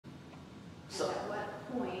So, at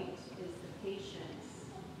what point is the patience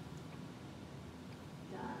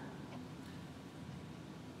done?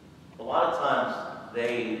 a lot of times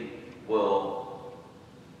they will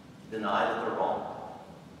deny that they're wrong.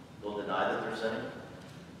 They'll deny that they're sinning.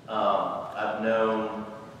 I've known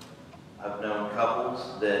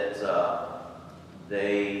couples that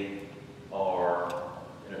they are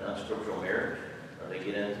in an unscriptural marriage, or they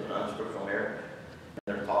get into an unscriptural marriage,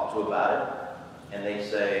 and they're talked to about it, and they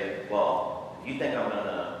say, well, if you think I'm going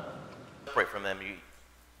to separate from them,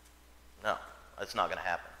 no, that's not going to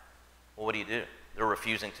happen. Well, what do? They're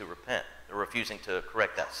refusing to repent. They're refusing to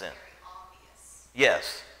correct that sin. Very obvious.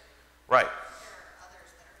 Yes, right.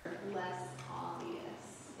 There are others that are Less obvious.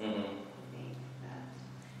 Mm-hmm. I think that.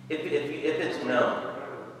 If it's known,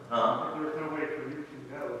 huh? If there's no way for you to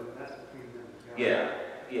know, then that's between them and God.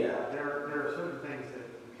 Yeah. There are certain things that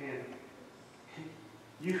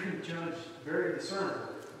you can judge very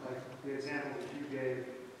discernibly, like the example that you gave,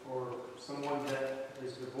 or someone that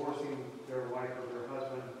is divorcing their wife or their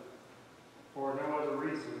husband for no other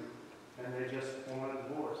reason than they just want a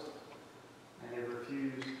divorce, and they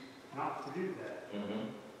refuse not to do that.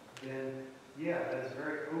 Mm-hmm. Then, yeah, that is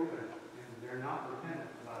very open, and they're not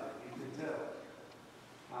repentant about it. You can tell.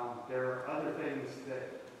 There are other things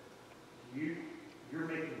that you're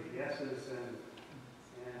making guesses, and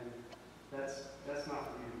that's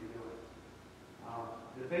not what you be doing.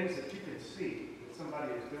 The things that you can see that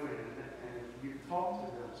somebody is doing, and if you've talked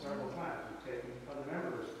to them several times, you've taken other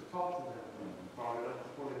members to talk to them, brought it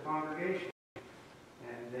up before the congregation,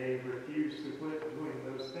 and they refuse to quit doing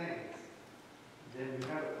those things, then you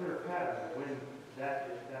have a clear pattern of when that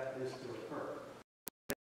is to occur.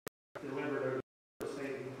 Delivered over to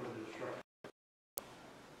Satan for destruction.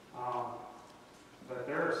 But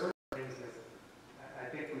there are certain things that I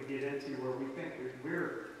think we get into where we think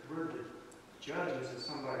we're the judges of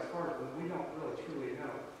somebody's heart when we don't really truly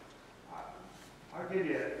know. I'll give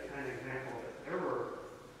you an example. There were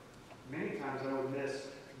many times I would miss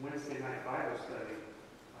Wednesday night Bible study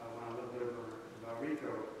when I lived over in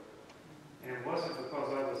Valrico. And it wasn't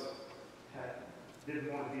because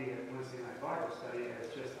didn't want to be at Wednesday night Bible study.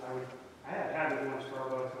 It's just I had a habit of going to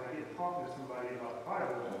Starbucks and I get talking to somebody about the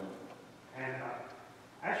Bible. And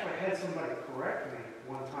actually I had somebody correct me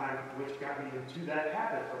one time, which got me into that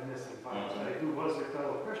habit of missing Bible study, who was a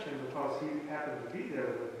fellow Christian because he happened to be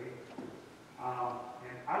there with me.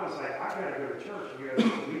 And I was like, I got to go to church. He goes,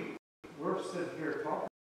 we're sitting here talking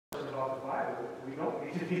about the Bible. We don't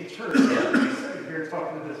need to be at church. We're sitting here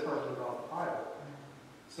talking to this person about the Bible.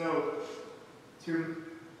 So to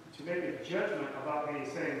make a judgment about me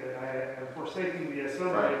saying that I am forsaking the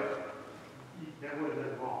assembly, that would have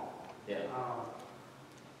been wrong. Yeah.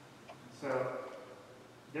 So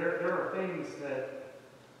there are things that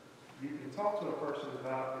you can talk to a person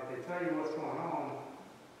about. If they tell you what's going on,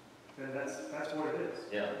 then that's what it is.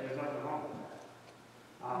 Yeah. There's nothing wrong with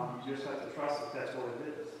that. You just have to trust that that's what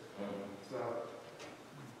it is. Mm-hmm. So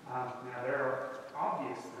now there are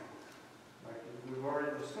obvious things, like we've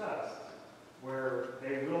already discussed, where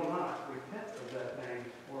they will not repent of that thing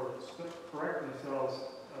or correct themselves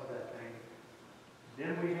of that thing.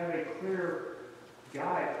 Then we have a clear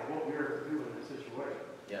guide of what we are to do in this situation.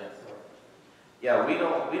 Yeah. So, Yeah, we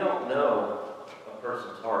don't know a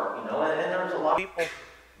person's heart, and there's a lot of people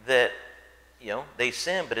that, they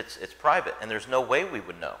sin, but it's private, and there's no way we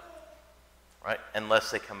would know, right?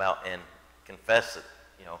 Unless they come out and confess that,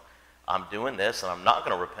 I'm doing this, and I'm not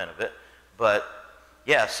going to repent of it. But,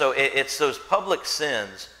 yeah, so it's those public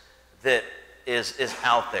sins that is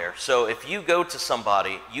out there. So if you go to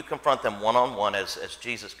somebody, you confront them one-on-one as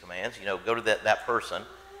Jesus commands, go to that person,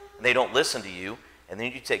 and they don't listen to you, and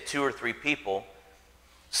then you take 2 or 3 people,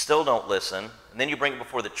 still don't listen, and then you bring it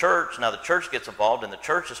before the church. Now the church gets involved, and the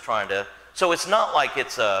church is trying to, so it's not like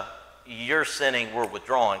it's you're sinning, we're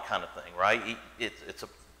withdrawing kind of thing, right? It's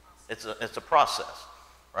a process,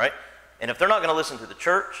 right? And if they're not going to listen to the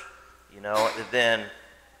church, then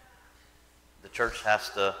the church has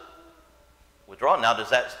to withdraw. Now,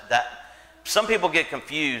 does that some people get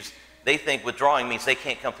confused. They think withdrawing means they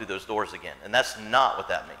can't come through those doors again, and that's not what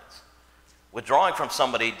that means. Withdrawing from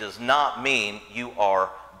somebody does not mean you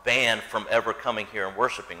are banned from ever coming here and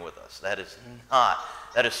worshiping with us. That is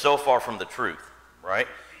so far from the truth, right?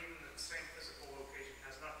 Being in the same physical location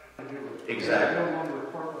has nothing to do with it. Exactly. They're no longer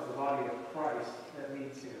part of the body of Christ that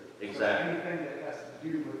meets here. Exactly. So anything that has to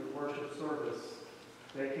do with worship service,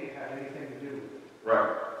 they can't have anything to do with it.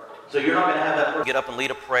 Right. So you're not going to have that person get up and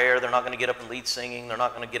lead a prayer. They're not going to get up and lead singing. They're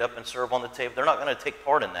not going to get up and serve on the table. They're not going to take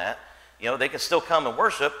part in that. They can still come and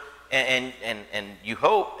worship, and you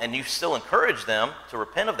hope, and you still encourage them to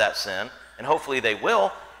repent of that sin, and hopefully they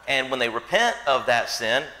will. And when they repent of that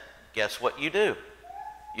sin, guess what you do?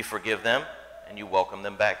 You forgive them and you welcome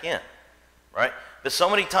them back in, right? But so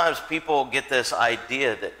many times people get this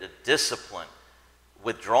idea that the discipline,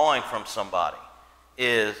 withdrawing from somebody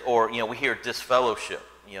is, or, we hear disfellowship,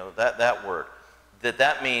 that word,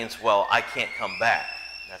 that means, well, I can't come back.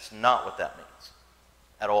 That's not what that means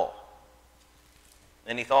at all.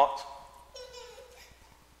 Any thoughts?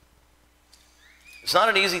 It's not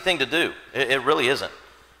an easy thing to do. It really isn't.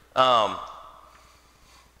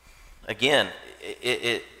 Again,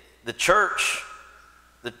 the church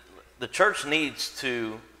needs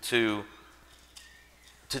to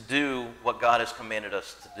do what God has commanded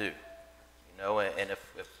us to do. And if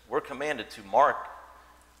we're commanded to mark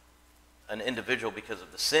an individual because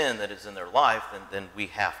of the sin that is in their life, then we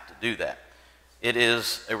have to do that. It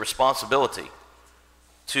is a responsibility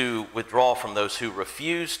to withdraw from those who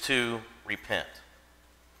refuse to repent.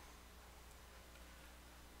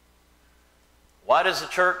 Why does the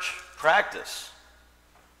church practice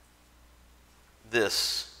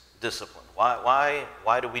this discipline? Why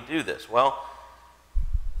do we do this? Well,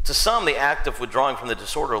 to some, the act of withdrawing from the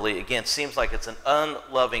disorderly, again, seems like it's an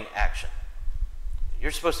unloving action.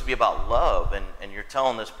 You're supposed to be about love, and you're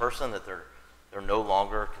telling this person that they're no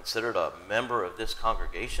longer considered a member of this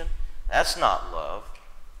congregation? That's not love.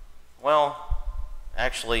 Well,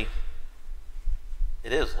 actually,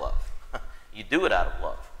 it is love. You do it out of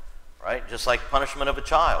love, right? Just like punishment of a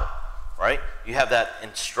child, right? You have that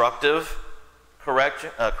instructive correction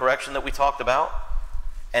that we talked about,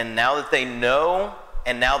 and now that they know,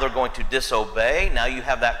 and now they're going to disobey, now you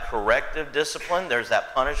have that corrective discipline, there's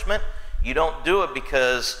that punishment. You don't do it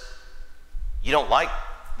because you don't like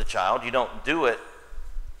the child. You don't do it,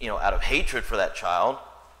 out of hatred for that child.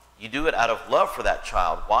 You do it out of love for that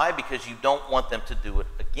child. Why? Because you don't want them to do it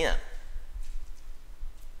again.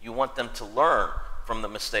 You want them to learn from the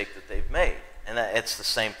mistake that they've made. And it's the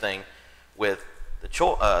same thing with the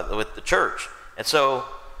church. And so,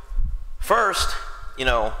 first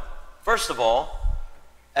of all,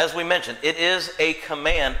 as we mentioned, it is a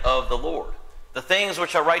command of the Lord. The things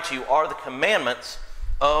which I write to you are the commandments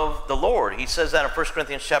of the Lord. He says that in 1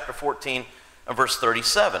 Corinthians chapter 14 and verse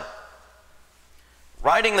 37.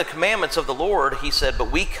 Writing the commandments of the Lord, he said, but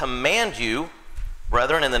we command you,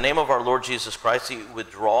 brethren, in the name of our Lord Jesus Christ, to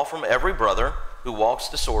withdraw from every brother who walks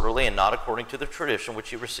disorderly and not according to the tradition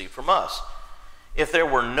which you received from us. If there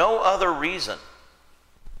were no other reason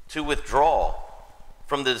to withdraw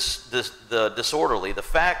from the disorderly, the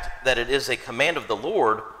fact that it is a command of the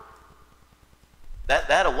Lord,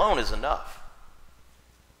 that alone is enough.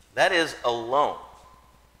 That is alone.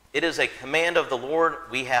 It is a command of the Lord.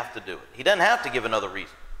 We have to do it. He doesn't have to give another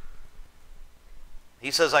reason.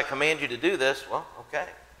 He says, I command you to do this. Well, okay.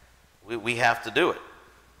 We have to do it.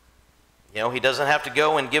 He doesn't have to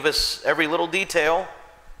go and give us every little detail.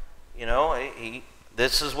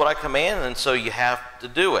 This is what I command, and so you have to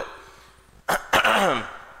do it.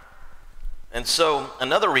 And so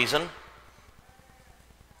another reason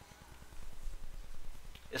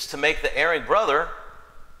is to make the erring brother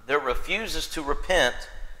that refuses to repent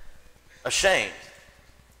ashamed.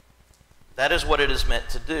 That is what it is meant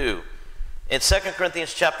to do. In 2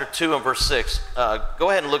 Corinthians chapter 2 and verse 6, go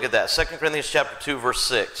ahead and look at that. 2 Corinthians chapter 2 verse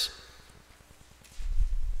 6.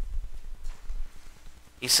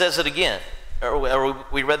 He says it again, or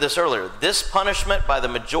we read this earlier. This punishment by the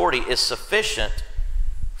majority is sufficient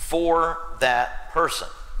for that person.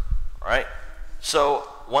 All right? So,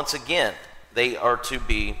 once again, they are to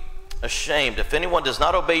be ashamed. If anyone does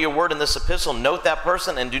not obey your word in this epistle, note that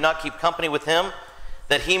person and do not keep company with him,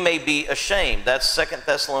 that he may be ashamed. That's 2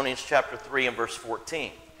 Thessalonians chapter 3 and verse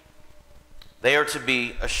 14. They are to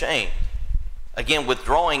be ashamed. Again,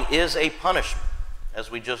 withdrawing is a punishment,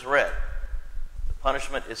 as we just read. The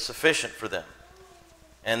punishment is sufficient for them.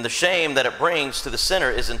 And the shame that it brings to the sinner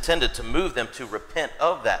is intended to move them to repent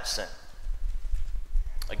of that sin.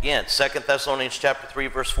 Again, 2 Thessalonians chapter 3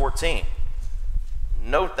 verse 14.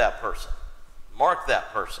 Note that person. Mark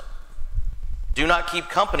that person. Do not keep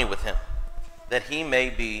company with him, that he may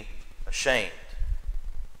be ashamed.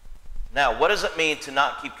 Now, what does it mean to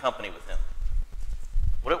not keep company with him?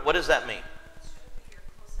 What does that mean? Should be your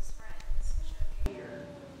closest friends. Should be Your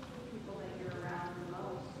people that you're around the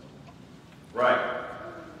most. Right.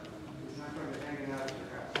 He's not going to be hanging out at your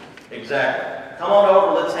house. Exactly. Come on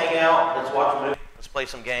over, let's hang out, let's watch a movie, let's play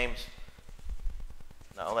some games.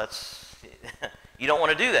 No, you don't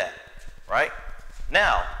want to do that, right?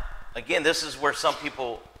 Now, again, this is where some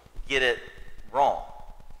people get it wrong.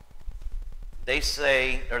 They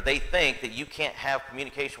say, or they think that you can't have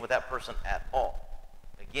communication with that person at all.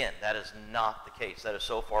 Again, that is not the case. That is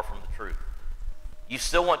so far from the truth. You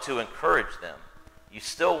still want to encourage them. You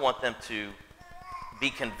still want them to be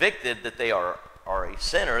convicted that they are a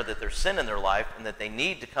sinner, that there's sin in their life, and that they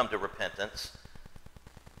need to come to repentance.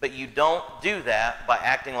 But you don't do that by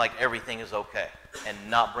acting like everything is okay and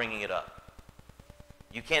not bringing it up.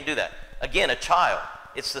 You can't do that. Again, a child,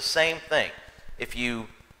 it's the same thing. If you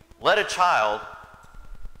let a child,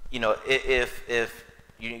 if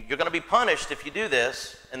you're going to be punished if you do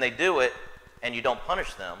this, and they do it, and you don't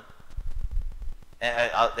punish them,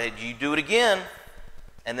 and you do it again,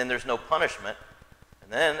 and then there's no punishment,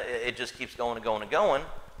 and then it just keeps going and going and going,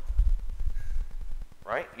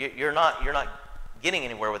 right? You're not getting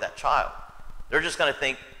anywhere with that child. They're just going to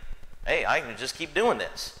think, hey, I can just keep doing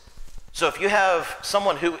this. So if you have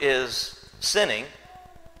someone who is sinning,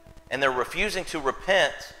 and they're refusing to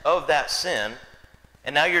repent of that sin,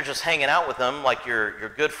 and now you're just hanging out with them like you're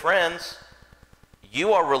good friends,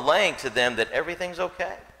 you are relaying to them that everything's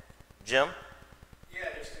okay. Jim? Yeah,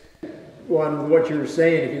 just on what you were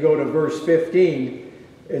saying, if you go to verse 15,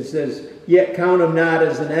 it says, yet count him not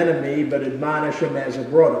as an enemy, but admonish him as a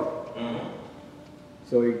brother. Mm-hmm.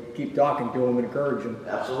 So you keep talking to him and encourage him.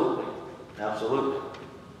 Absolutely. Absolutely.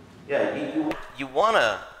 Yeah, you want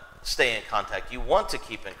to stay in contact. You want to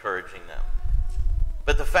keep encouraging them.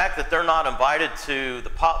 But the fact that they're not invited to the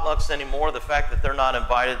potlucks anymore, the fact that they're not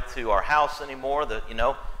invited to our house anymore, that,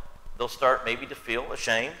 they'll start maybe to feel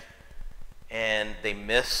ashamed, and they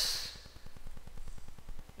miss,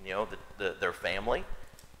 their family,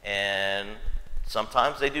 and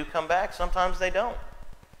sometimes they do come back, sometimes they don't.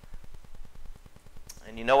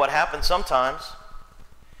 And you know what happens sometimes?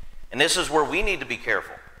 And this is where we need to be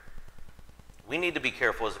careful. We need to be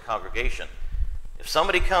careful as a congregation. If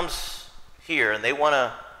somebody comes here and they want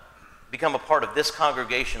to become a part of this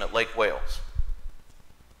congregation at Lake Wales,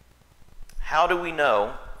 how do we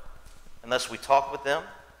know, unless we talk with them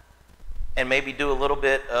and maybe do a little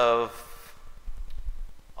bit of,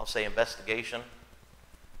 I'll say, investigation?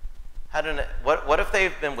 What if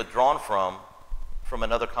they've been withdrawn from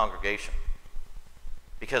another congregation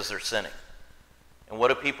because they're sinning? And what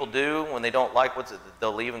do people do when they don't like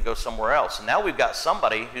they'll leave and go somewhere else? And now we've got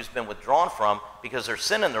somebody who's been withdrawn from because there's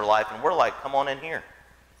sin in their life, and we're like, come on in here.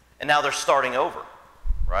 And now they're starting over,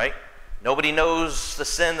 right? Nobody knows the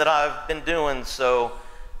sin that I've been doing, so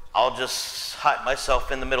I'll just hide myself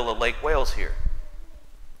in the middle of Lake Wales here,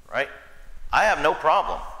 right? I have no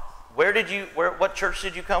problem. What church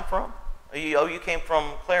did you come from? You came from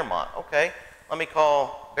Claremont. Okay, let me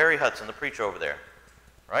call Barry Hudson, the preacher over there,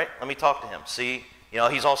 right? Let me talk to him. See,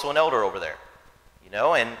 he's also an elder over there,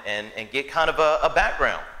 and get kind of a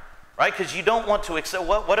background, right? Because you don't want to accept,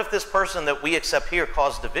 what if this person that we accept here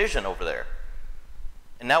caused division over there?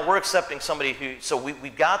 And now we're accepting somebody so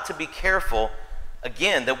we've got to be careful,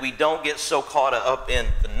 again, that we don't get so caught up in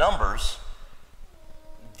the numbers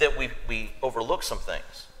that we overlook some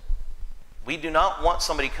things. We do not want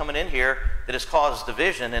somebody coming in here that has caused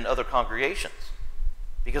division in other congregations.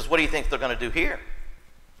 Because what do you think they're going to do here?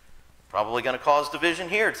 Probably going to cause division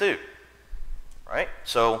here too, right?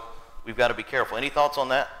 So we've got to be careful. Any thoughts on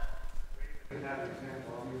that? We have an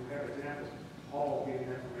example. We have examples of Paul getting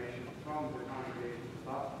information from the congregation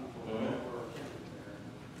about people that were attending there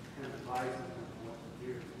and advising them what to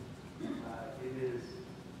do. It is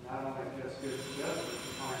not only just good justice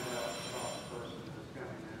to find out about the person that's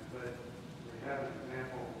coming in, but we have an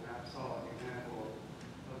example, an solid example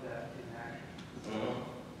of that in action.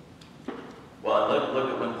 Mm-hmm. Well,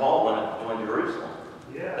 look at when Paul went and joined Jerusalem.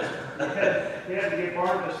 Yeah, he had to get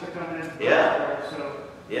Barnabas to come in.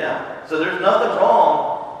 So there's nothing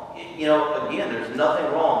wrong. Again, there's nothing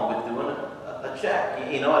wrong with doing a check.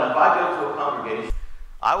 And if I go to a congregation,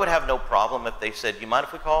 I would have no problem if they said, "You mind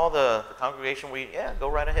if we call the congregation?" Yeah, go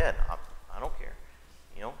right ahead. I don't care.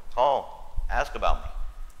 Call, ask about me.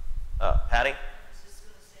 Patty. I was just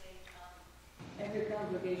going to say, Every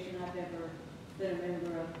congregation I've ever been a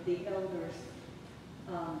member of, the elders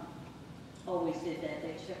always did that.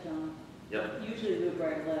 They checked on, Yep. usually we would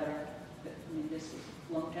write a letter, but this was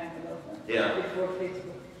a long time ago, Yeah. before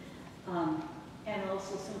Facebook. And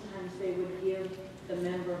also sometimes they would give the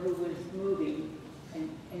member who was moving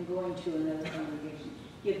and going to another congregation,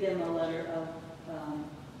 give them a letter of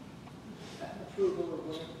approval,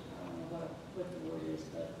 or I don't know what the word is,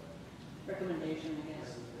 but recommendation, I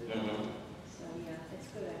guess. Mm-hmm. So yeah, it's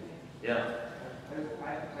a good idea. Yeah.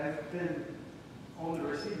 I've been on the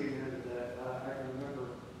receiving end of that. I can remember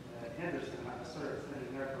at Henderson, I started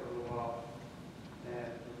sitting there for a little while, and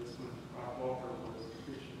it was when Rob Walker was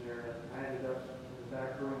preaching there, and I ended up in the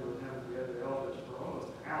back room with him and the other elders for almost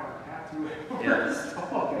an hour and a half, 2 hours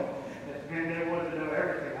talking, and they wanted to know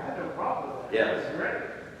everything. I had no problem with that. Yeah. It was great.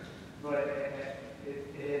 But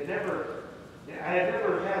had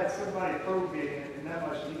never had somebody probe me in that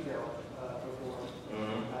much detail before.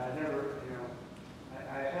 I never,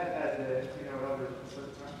 I had the, other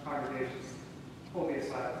certain congregations pull me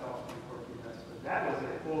aside and talk to me for a few minutes, but that was a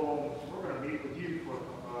full, we're going to meet with you for a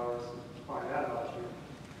couple hours and find out about you.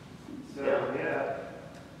 So,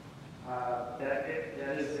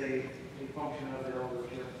 that is a function of the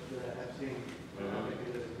eldership that I've seen. I think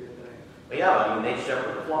it is a good thing. But yeah, I mean, they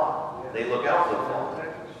shepherd the flock. Yeah. They look out for the flock.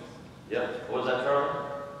 Yeah. What was that, Charlie?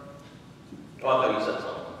 Oh, I thought you said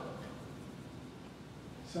something.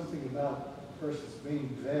 Something about persons being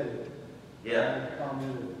vetted. Yeah. I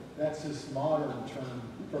commented, that's this modern term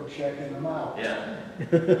for checking them out. Yeah.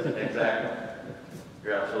 Exactly.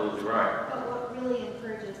 You're absolutely right. But what really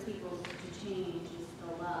encourages people to change is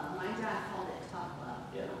the love. My dad called it tough love.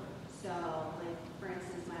 Yeah. So, like, for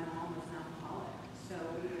instance, my mom was an alcoholic, so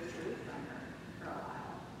we withdrew from her for a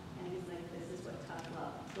while. And he's like, this is what tough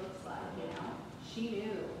love looks like, She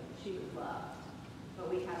knew she was loved, but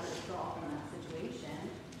we had to withdraw from that situation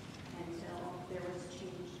until there was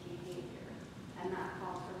changed behavior, and that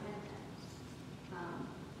caused repentance.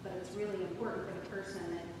 But it's really important for the person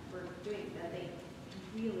that we're doing, that they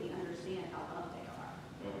really understand how loved they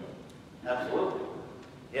are. Absolutely.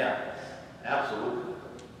 Yeah. Absolutely.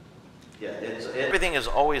 Yeah. Everything is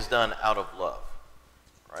always done out of love,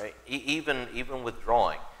 right? Even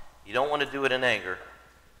withdrawing, you don't want to do it in anger.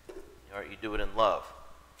 Or you do it in love.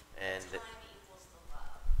 And Time equals the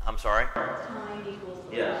love. I'm sorry? Time equals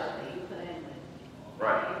the Yes. love that you put in with people.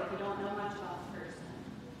 Right. If you don't know much about the person,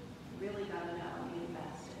 you really got to know and be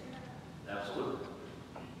invested. Absolutely.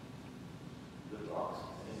 Good thoughts.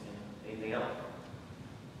 Anything else?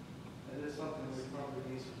 That is something we probably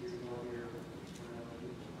need to do more here whenever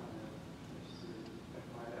people come in, just to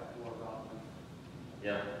find out more about them.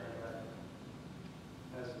 Yeah.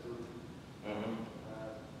 As a group, we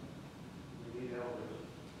need elders,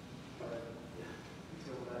 but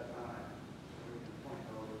until that time, we can point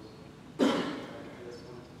elders. I guess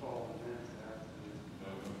when it's fall and then that, we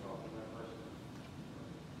talk to that person.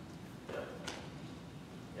 Yeah.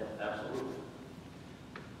 Yeah, absolutely.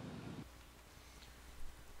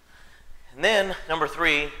 And then, number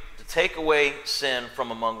 3, to take away sin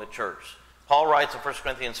from among the church. Paul writes in 1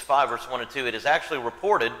 Corinthians 5, verse 1 and 2, it is actually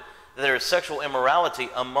reported that there is sexual immorality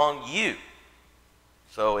among you.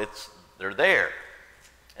 So they're there.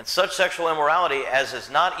 And such sexual immorality as is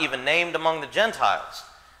not even named among the Gentiles,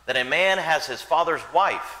 that a man has his father's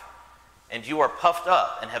wife, and you are puffed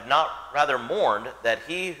up, and have not rather mourned that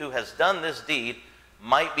he who has done this deed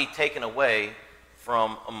might be taken away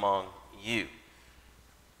from among you.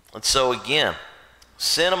 And so again,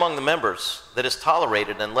 sin among the members that is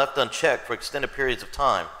tolerated and left unchecked for extended periods of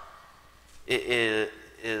time is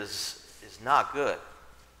not good.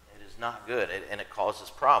 It is not good, and it causes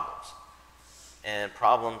problems. And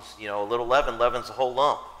problems, a little leaven leavens the whole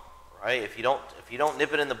lump, right? If you don't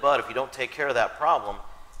nip it in the bud, if you don't take care of that problem,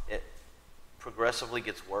 it progressively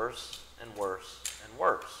gets worse and worse and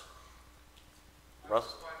worse.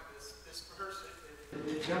 Russ? This person,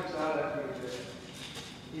 It jumps out at me that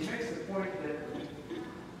he makes the point that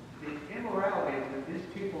the immorality that these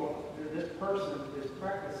people, that this person is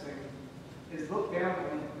practicing, is looked down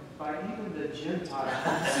on by even the Gentiles.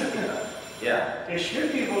 Yeah. It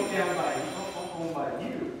should be looked down by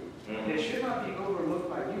you. It should not be overlooked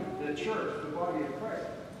by you, the church, the body of Christ.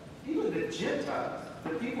 Even the Gentiles,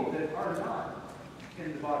 the people that are not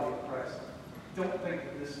in the body of Christ, don't think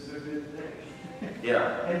that this is a good thing.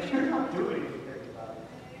 Yeah. And you're not doing anything about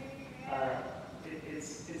it.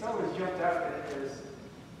 It's always jumped out as,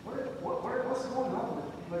 what's going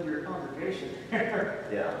on with your congregation?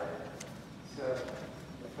 Yeah. So,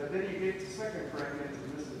 but then you get to 2 Corinthians,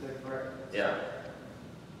 and this is incorrect. Yeah.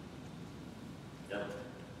 Yeah.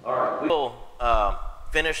 All right. We'll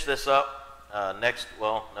finish this up next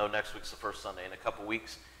week's the first Sunday in a couple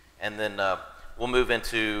weeks. And then we'll move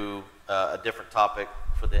into a different topic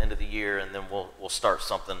for the end of the year, and then we'll start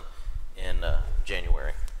something in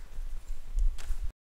January.